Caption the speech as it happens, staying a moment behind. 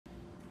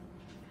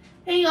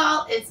Hey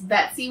y'all, it's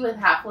Betsy with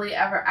Happily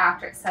Ever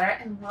After, etc.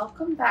 and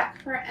welcome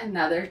back for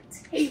another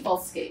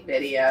Tablescape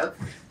video.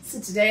 So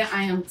today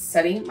I am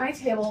setting my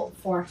table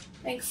for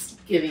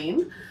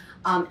Thanksgiving,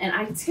 and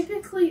I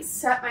typically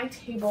set my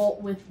table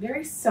with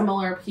very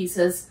similar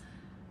pieces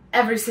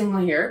every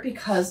single year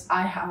because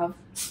I have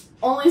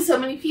only so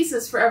many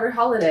pieces for every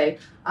holiday.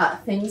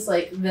 Things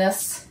like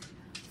this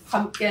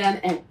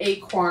pumpkin and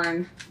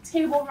acorn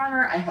table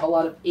runner. I have a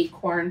lot of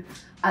acorn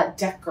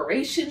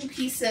decoration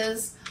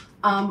pieces.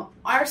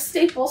 Are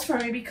staples for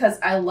me because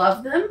I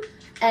love them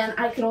and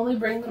I can only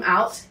bring them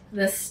out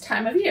this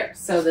time of year.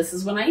 So this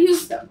is when I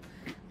use them.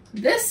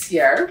 This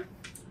year,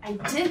 I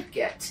did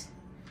get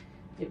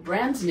a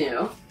brand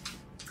new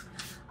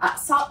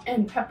salt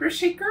and pepper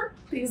shaker.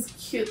 These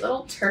cute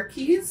little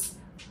turkeys.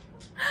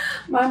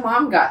 My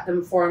mom got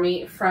them for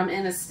me from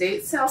an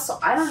estate sale, so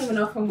I don't even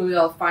know if I'm going to be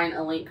able to find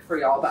a link for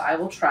y'all, but I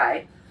will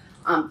try.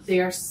 They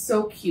are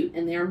so cute,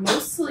 and they are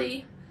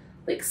mostly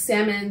like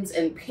salmons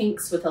and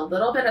pinks with a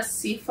little bit of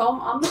seafoam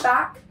on the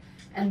back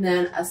and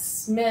then a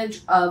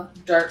smidge of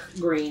dark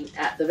green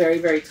at the very,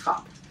 very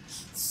top.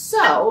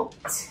 So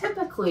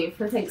typically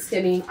for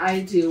Thanksgiving,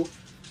 I do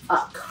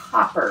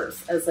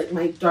coppers as like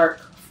my dark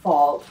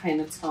fall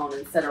kind of tone.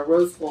 Instead of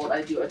rose gold,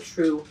 I do a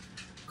true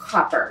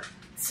copper.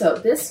 So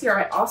this year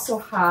I also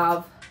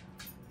have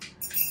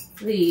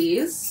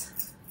these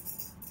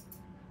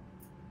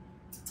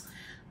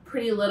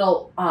pretty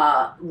little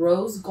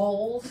rose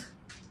gold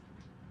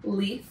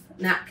leaf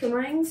napkin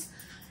rings,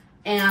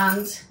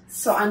 and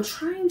so I'm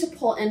trying to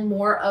pull in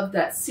more of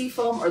that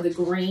seafoam or the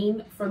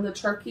green from the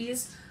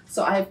turkeys.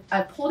 So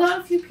I pulled out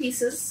a few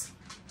pieces.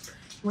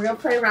 We're gonna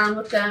play around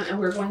with them and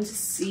we're going to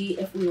see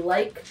if we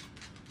like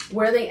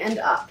where they end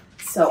up.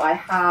 So I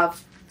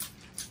have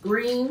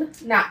green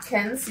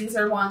napkins. These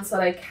are ones that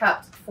I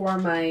kept for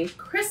my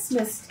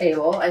Christmas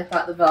table. I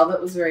thought the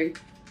velvet was very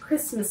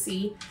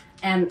Christmassy,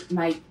 and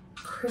my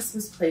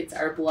Christmas plates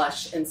are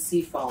blush and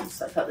seafoam,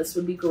 so I thought this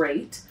would be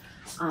great.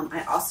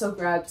 I also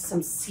grabbed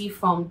some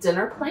seafoam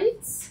dinner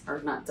plates, or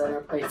not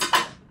dinner plates,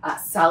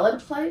 salad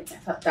plates. I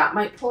thought that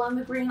might pull in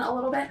the green a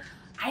little bit.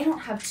 I don't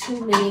have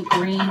too many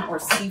green or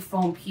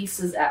seafoam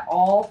pieces at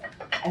all.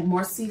 I have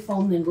more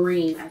seafoam than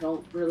green. I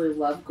don't really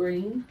love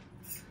green.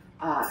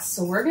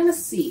 So we're gonna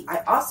see. I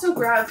also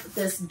grabbed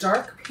this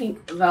dark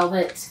pink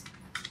velvet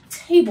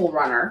table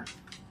runner.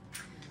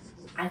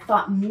 I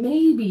thought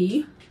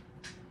maybe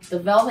the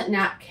velvet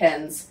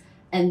napkins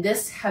and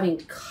this having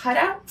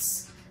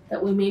cutouts,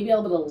 that we may be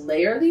able to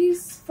layer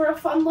these for a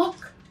fun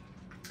look,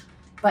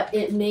 but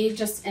it may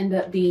just end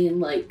up being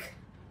like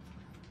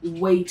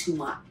way too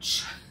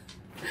much.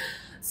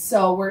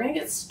 So we're gonna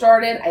get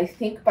started, I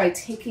think, by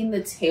taking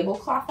the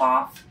tablecloth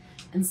off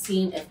and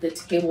seeing if the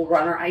table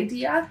runner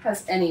idea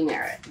has any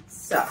merit.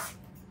 So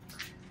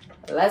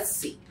let's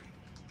see.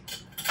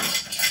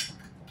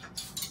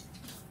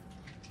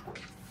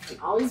 You can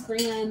always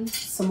bring in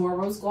some more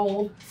rose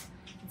gold,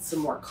 some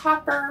more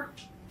copper.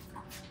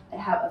 I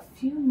have a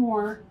few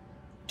more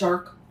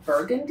dark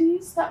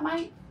burgundies that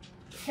might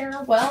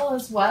pair well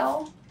as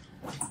well.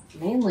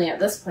 Mainly at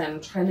this point, I'm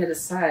trying to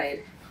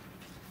decide,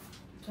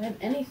 do I have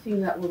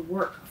anything that would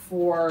work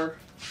for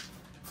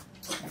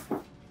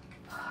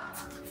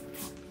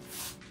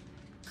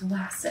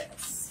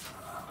glasses?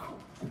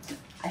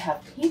 I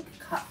have pink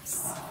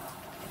cups.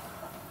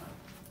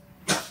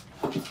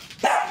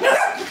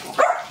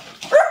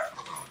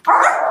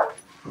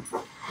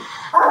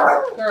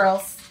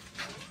 Girls,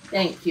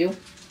 thank you.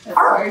 That's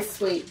very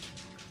sweet.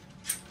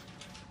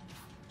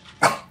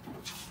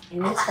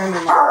 Anytime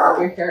I'm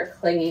over here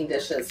cleaning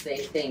dishes, they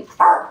think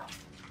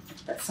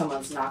that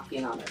someone's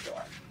knocking on their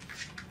door.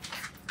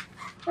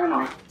 Or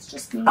not, it's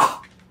just me.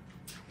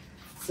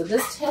 So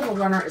this table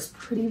runner is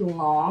pretty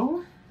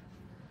long.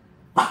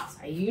 So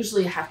I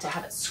usually have to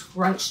have it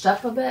scrunched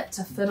up a bit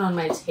to fit on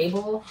my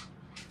table,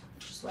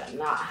 which is why I'm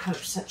not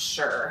 100%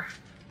 sure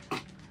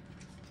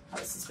how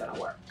this is gonna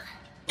work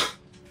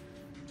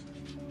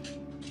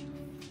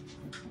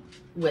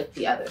with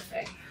the other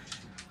thing.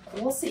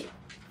 But we'll see.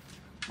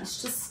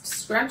 Let's just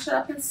scrunch it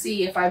up and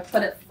see. If I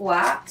put it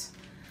flat,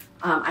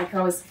 I can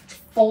always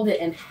fold it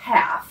in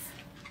half.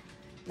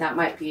 That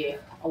might be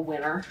a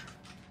winner.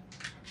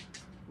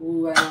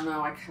 Ooh, I don't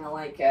know. I kind of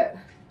like it.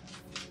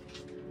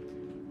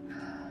 Okay.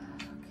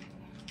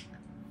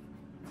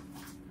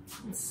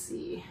 Let's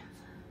see.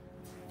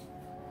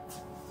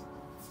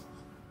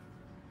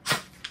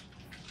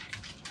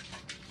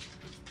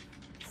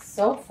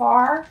 So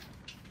far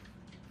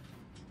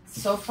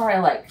I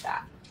like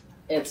that.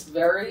 It's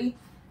very,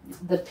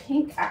 the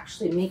pink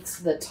actually makes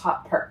the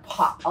top part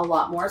pop a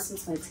lot more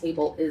since my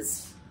table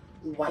is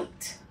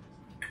white.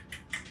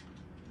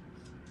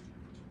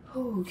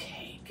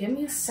 Okay, give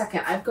me a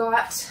second. I've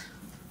got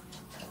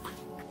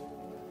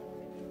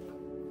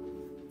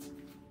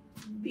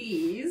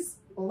these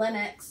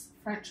Lenox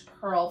French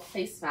Pearl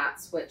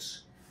placemats, which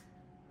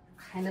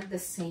are kind of the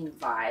same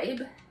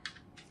vibe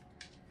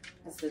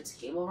as the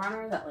table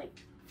runner, that like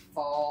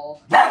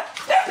fall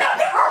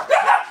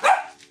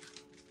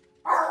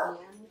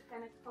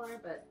kind of color,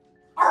 but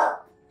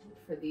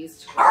for these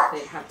to work.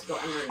 They'd have to go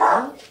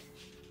underneath.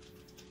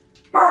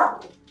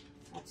 Not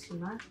too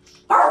much.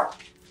 I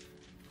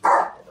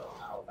don't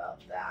know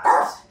about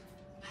that.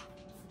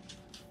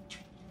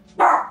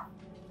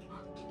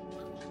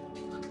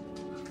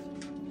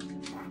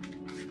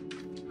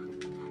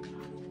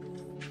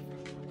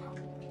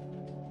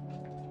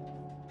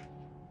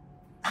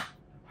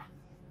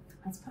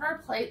 Let's put our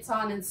plates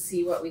on and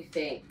see what we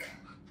think.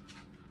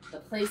 The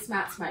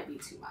placemats might be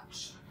too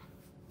much.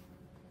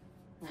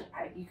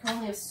 You can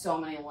only have so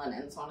many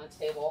linens on a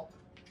table.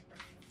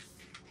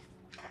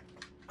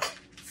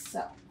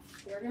 So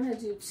we're gonna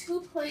do 2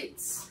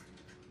 plates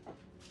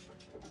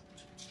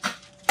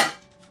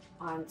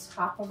on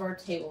top of our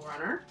table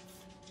runner.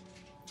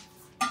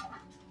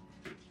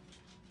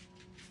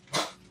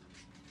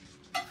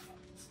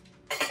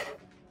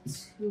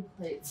 2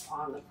 plates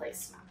on the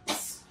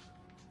placemats.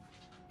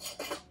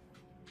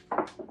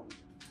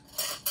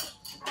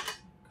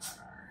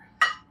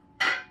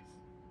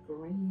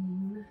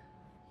 Green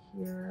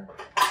here.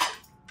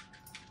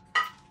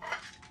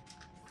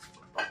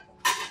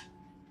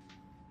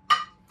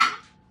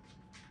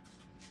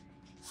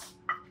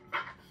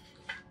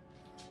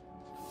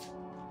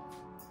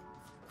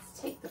 Let's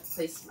take the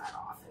placemat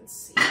off and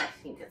see. I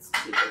think it's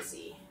too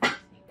busy. I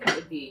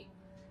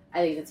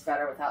think it's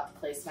better without the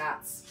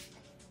placemats.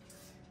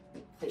 I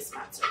think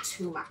placemats are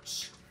too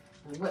much.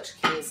 In which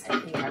case, I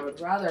think I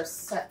would rather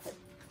set the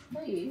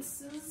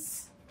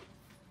places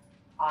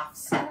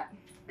offset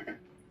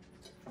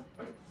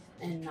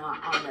and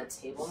not on the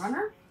table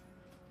runner.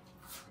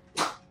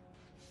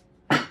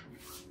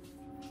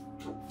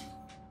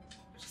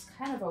 Which is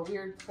kind of a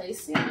weird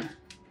placing.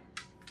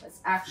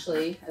 It's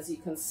actually, as you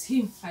can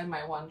see by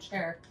my one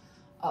chair,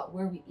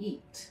 where we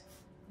eat.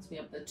 Because we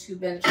have the 2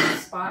 bench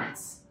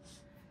spots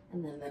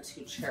and then the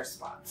 2 chair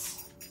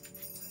spots.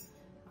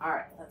 All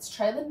right, let's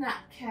try the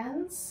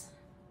napkins.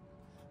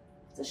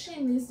 It's a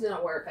shame these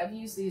didn't work. I've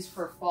used these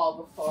for fall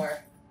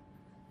before,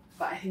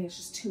 but I think it's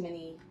just too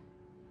many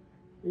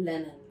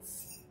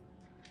linens,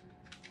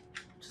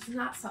 which is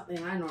not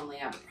something I normally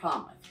have a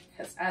problem with,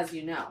 because as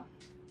you know,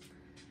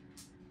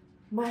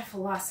 my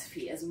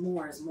philosophy is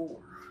more is more.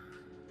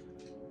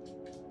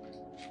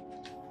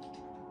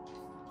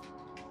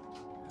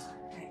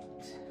 All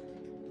right.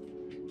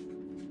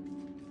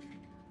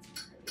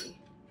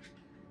 Pretty.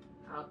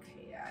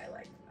 Okay, yeah, I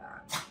like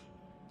that.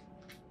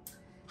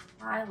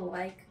 I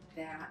like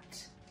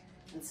that.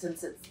 And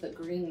since it's the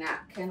green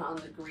napkin on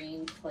the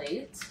green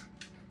plate,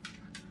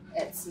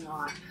 it's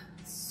not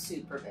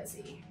super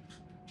busy.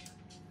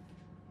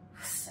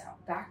 So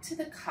back to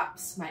the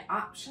cups. My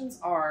options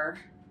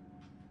are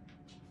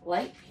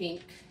light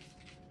pink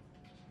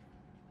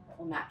that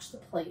will match the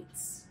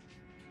plates,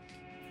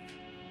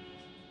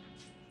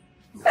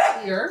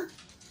 clear,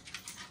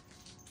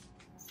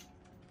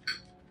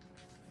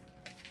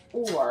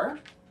 or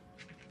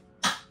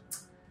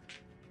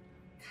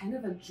kind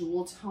of a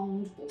jewel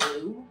toned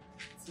blue.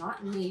 It's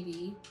not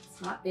navy,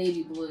 it's not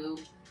baby blue,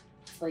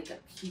 it's like a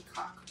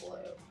peacock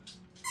blue,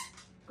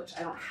 which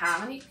I don't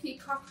have any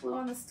peacock blue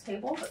on this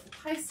table, but the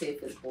pie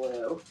safe is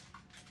blue.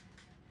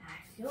 And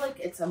I feel like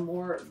it's a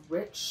more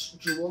rich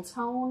jewel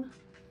tone,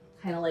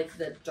 kind of like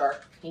the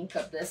dark pink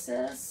of this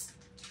is.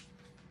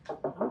 I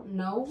don't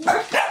know.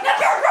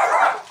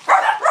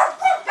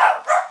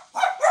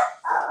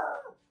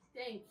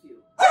 Thank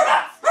you.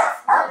 That's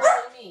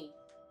literally me.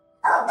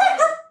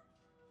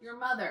 Your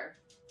mother.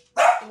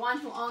 The one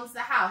who owns the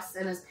house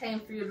and is paying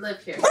for you to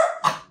live here.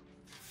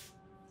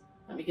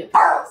 Let me get the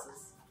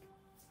glasses.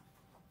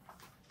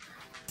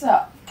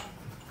 So,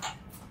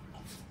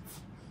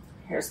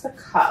 here's the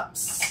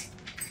cups.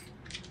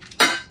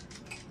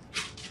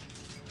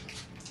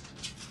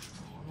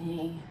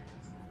 Maybe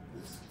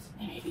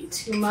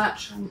too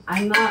much.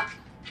 I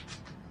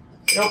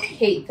don't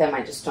hate them,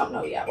 I just don't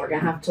know yet. We're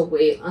gonna have to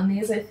wait on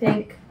these, I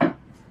think, till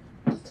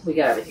we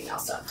get everything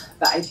else done.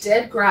 But I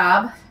did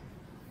grab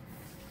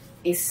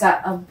a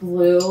set of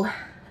blue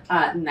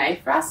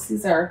knife rests.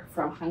 These are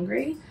from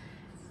Hungry,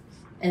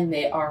 and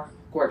they are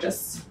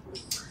gorgeous.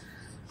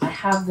 I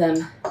have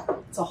them,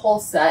 it's a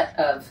whole set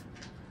of,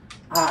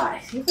 I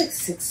think like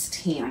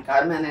 16. I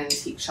got them at an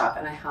antique shop,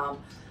 and I have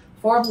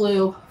 4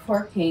 blue,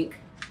 4 pink,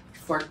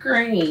 4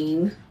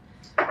 green,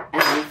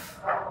 and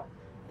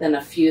then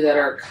a few that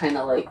are kind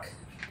of like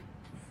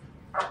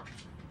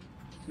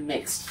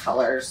mixed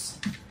colors.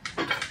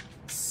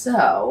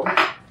 So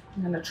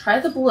I'm gonna try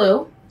the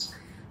blue,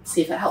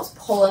 see if it helps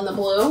pull in the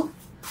blue.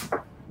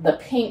 The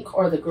pink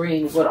or the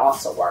green would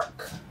also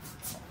work.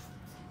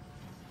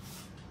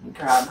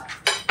 Grab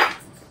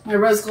my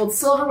rose gold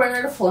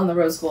silverware to pull in the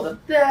rose gold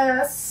of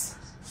this.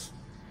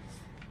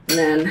 And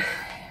then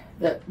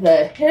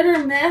the hit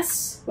or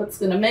miss, what's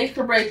gonna make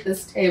or break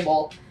this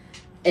table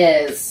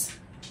is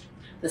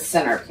the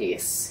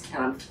centerpiece.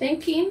 And I'm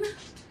thinking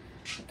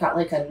I've got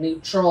like a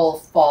neutral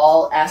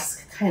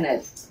fall-esque kind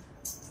of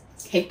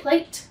cake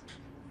plate.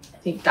 I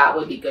think that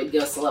would be good,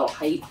 give us a little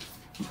height.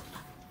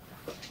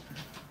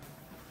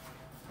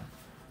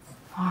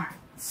 All right,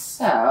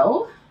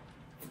 so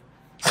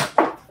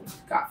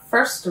got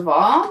first of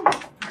all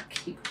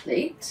antique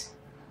plate.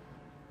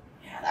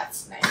 Yeah,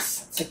 that's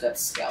nice. It's a good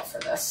scale for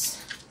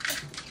this.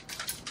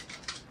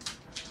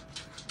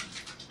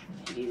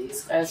 Maybe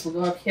these guys will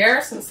go up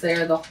here since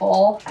they're the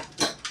whole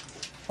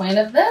point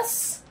of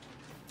this.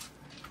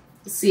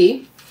 We'll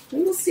see.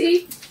 We will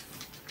see.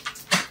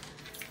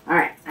 All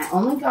right, I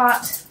only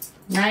got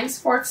knives,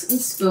 forks, and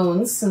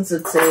spoons since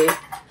it's a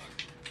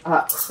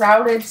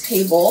crowded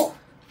table.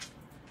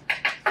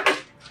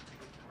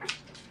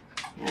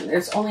 And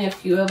there's only a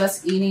few of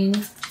us eating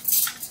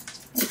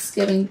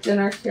Thanksgiving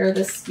dinner here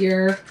this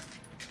year.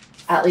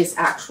 At least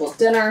actual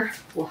dinner.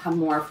 We'll have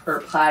more of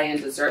her pie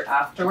and dessert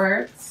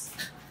afterwards.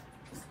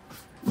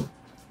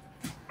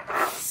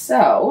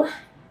 So,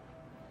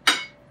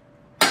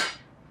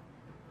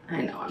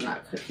 I know I'm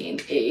not cooking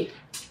a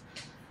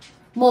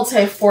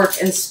multi-fork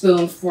and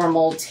spoon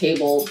formal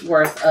table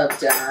worth of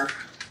dinner.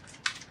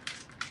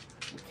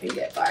 I can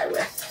get by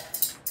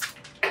with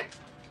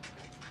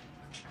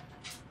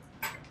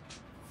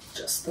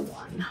just the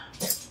one.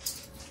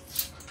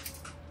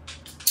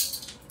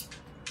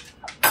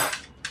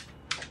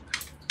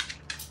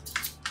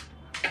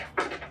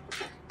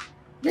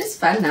 It is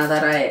fun now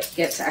that I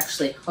get to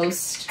actually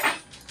host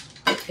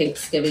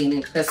Thanksgiving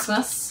and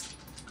Christmas.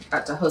 I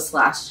got to host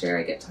last year,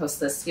 I get to host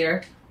this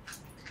year.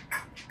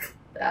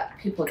 That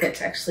people get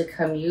to actually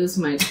come use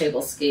my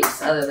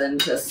tablescapes other than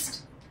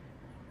just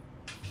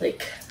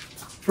like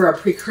for a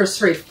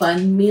precursory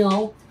fun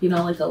meal, you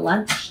know, like a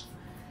lunch.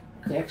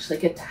 We actually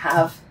get to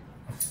have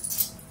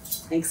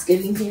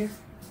Thanksgiving here.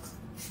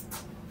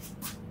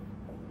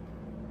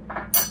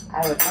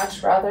 I would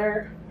much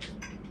rather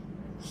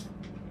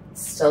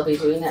still be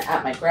doing it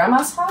at my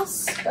grandma's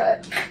house,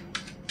 but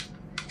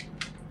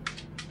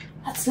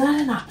that's not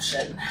an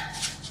option.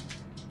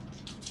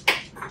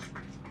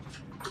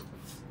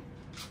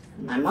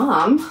 My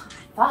mom,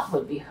 I thought,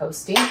 would be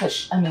hosting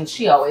because, I mean,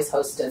 she always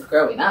hosted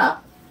growing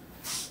up.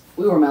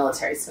 We were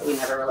military, so we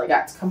never really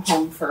got to come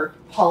home for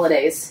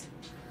holidays.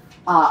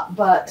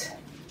 But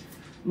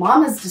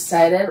Mom has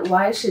decided,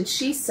 why should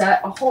she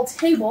set a whole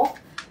table,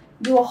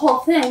 do a whole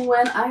thing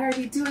when I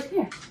already do it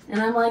here?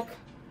 And I'm like,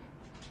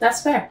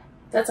 that's fair.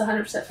 That's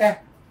 100%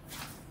 fair.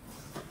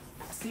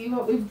 See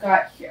what we've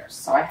got here.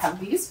 So I have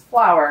these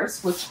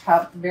flowers, which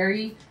have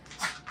very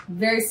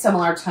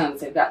similar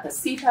tones. They've got the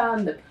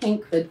seafoam, the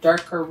pink, the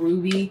darker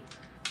ruby.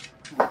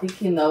 I'm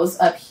thinking those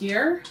up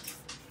here.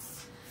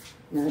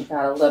 And then I've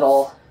got a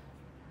little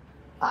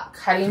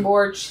cutting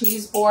board,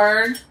 cheese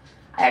board.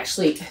 I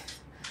actually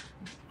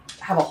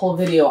have a whole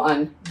video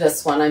on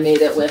this one. I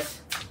made it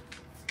with,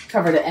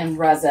 covered it in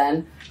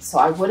resin. So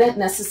I wouldn't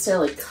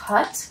necessarily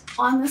cut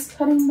on this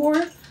cutting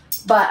board,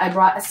 but I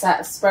brought a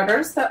set of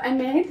spreaders that I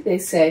made. They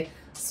say,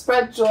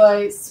 spread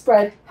joy,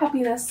 spread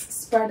happiness,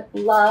 spread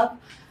love.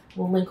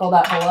 We'll link all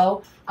that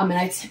below. And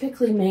I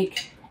typically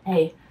make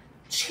a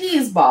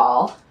cheese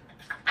ball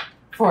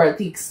for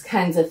these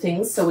kinds of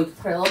things. So we could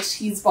put a little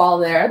cheese ball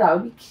there. That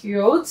would be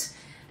cute.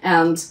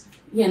 And,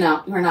 you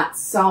know, we're not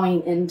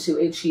sewing into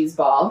a cheese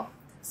ball.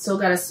 Still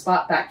got a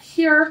spot back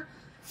here.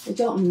 I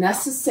don't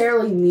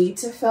necessarily need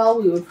to fill.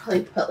 We would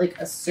probably put like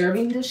a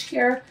serving dish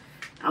here.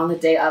 On the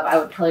day of, I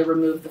would probably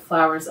remove the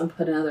flowers and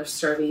put another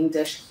serving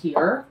dish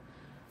here.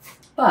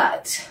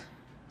 But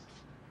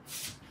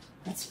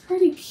that's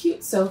pretty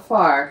cute so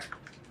far.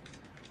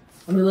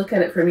 Let me look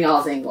at it from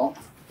y'all's angle.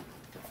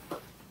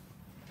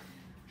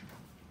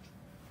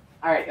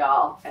 All right,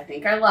 y'all, I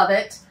think I love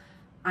it.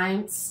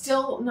 I'm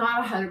still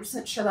not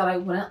 100% sure that I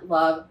wouldn't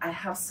love, I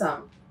have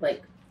some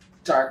like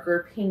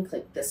darker pink,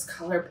 like this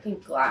color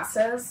pink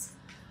glasses.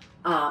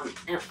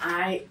 And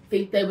I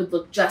think they would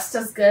look just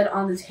as good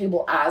on the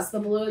table as the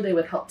blue. They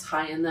would help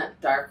tie in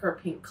that darker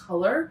pink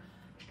color.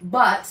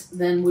 But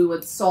then we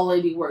would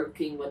solely be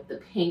working with the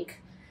pink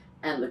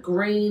and the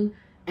green.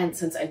 And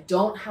since I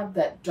don't have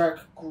that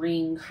dark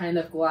green kind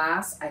of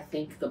glass, I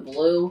think the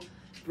blue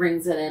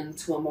brings it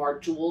into a more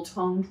jewel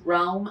toned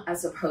realm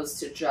as opposed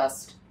to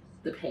just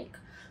the pink.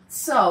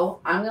 So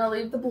I'm going to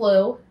leave the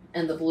blue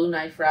and the blue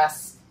knife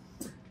rests.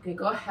 I'm going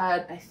to go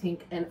ahead, I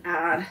think, and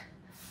add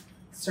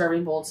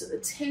serving bowl to the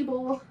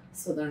table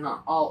so they're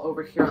not all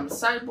over here on the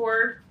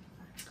sideboard.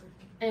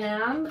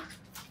 And is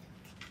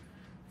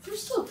there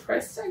still a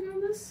price tag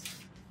on this?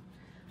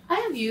 I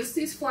have used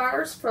these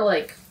flowers for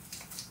like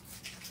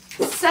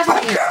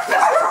 7 years.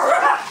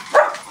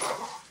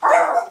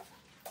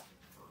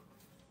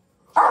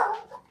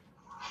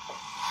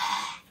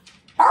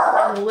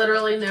 I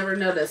literally never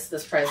noticed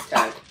this price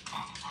tag.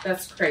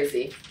 That's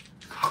crazy.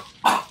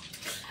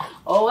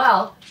 Oh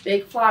well,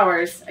 big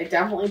flowers. I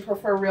definitely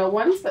prefer real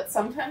ones, but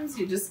sometimes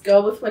you just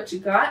go with what you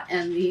got,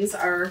 and these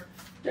are,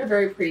 they're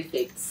very pretty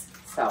fakes.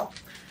 So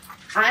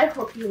I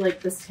hope you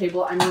like this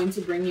table. I'm going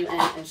to bring you in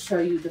and show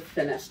you the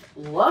finished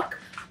look.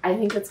 I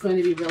think it's going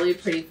to be really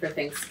pretty for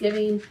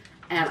Thanksgiving,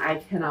 and I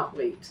cannot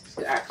wait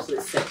to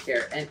actually sit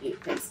here and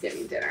eat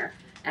Thanksgiving dinner.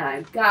 And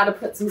I've got to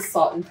put some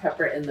salt and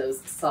pepper in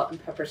those salt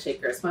and pepper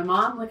shakers. My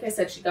mom, like I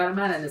said, she got them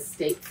at an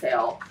estate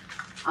sale.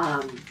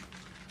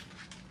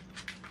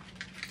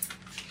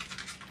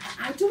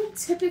 I I don't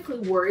typically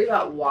worry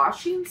about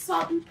washing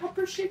salt and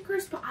pepper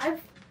shakers, but I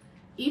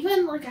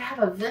have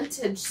a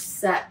vintage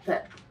set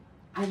that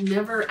I've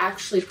never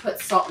actually put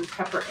salt and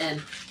pepper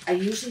in. I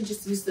usually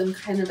just use them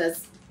kind of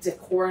as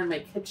decor in my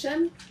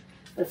kitchen.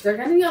 But if they're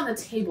going to be on the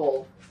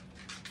table,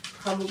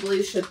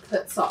 probably should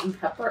put salt and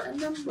pepper in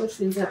them, which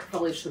means I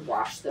probably should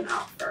wash them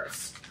out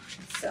first.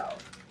 So,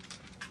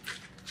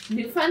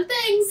 new fun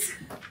things.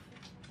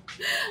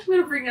 I'm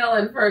going to bring it all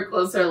in for a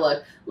closer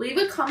look. Leave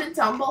a comment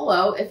down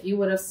below if you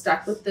would have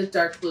stuck with the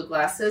dark blue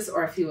glasses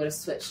or if you would have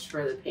switched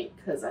for the pink,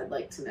 because I'd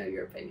like to know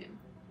your opinion.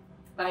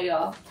 Bye,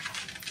 y'all.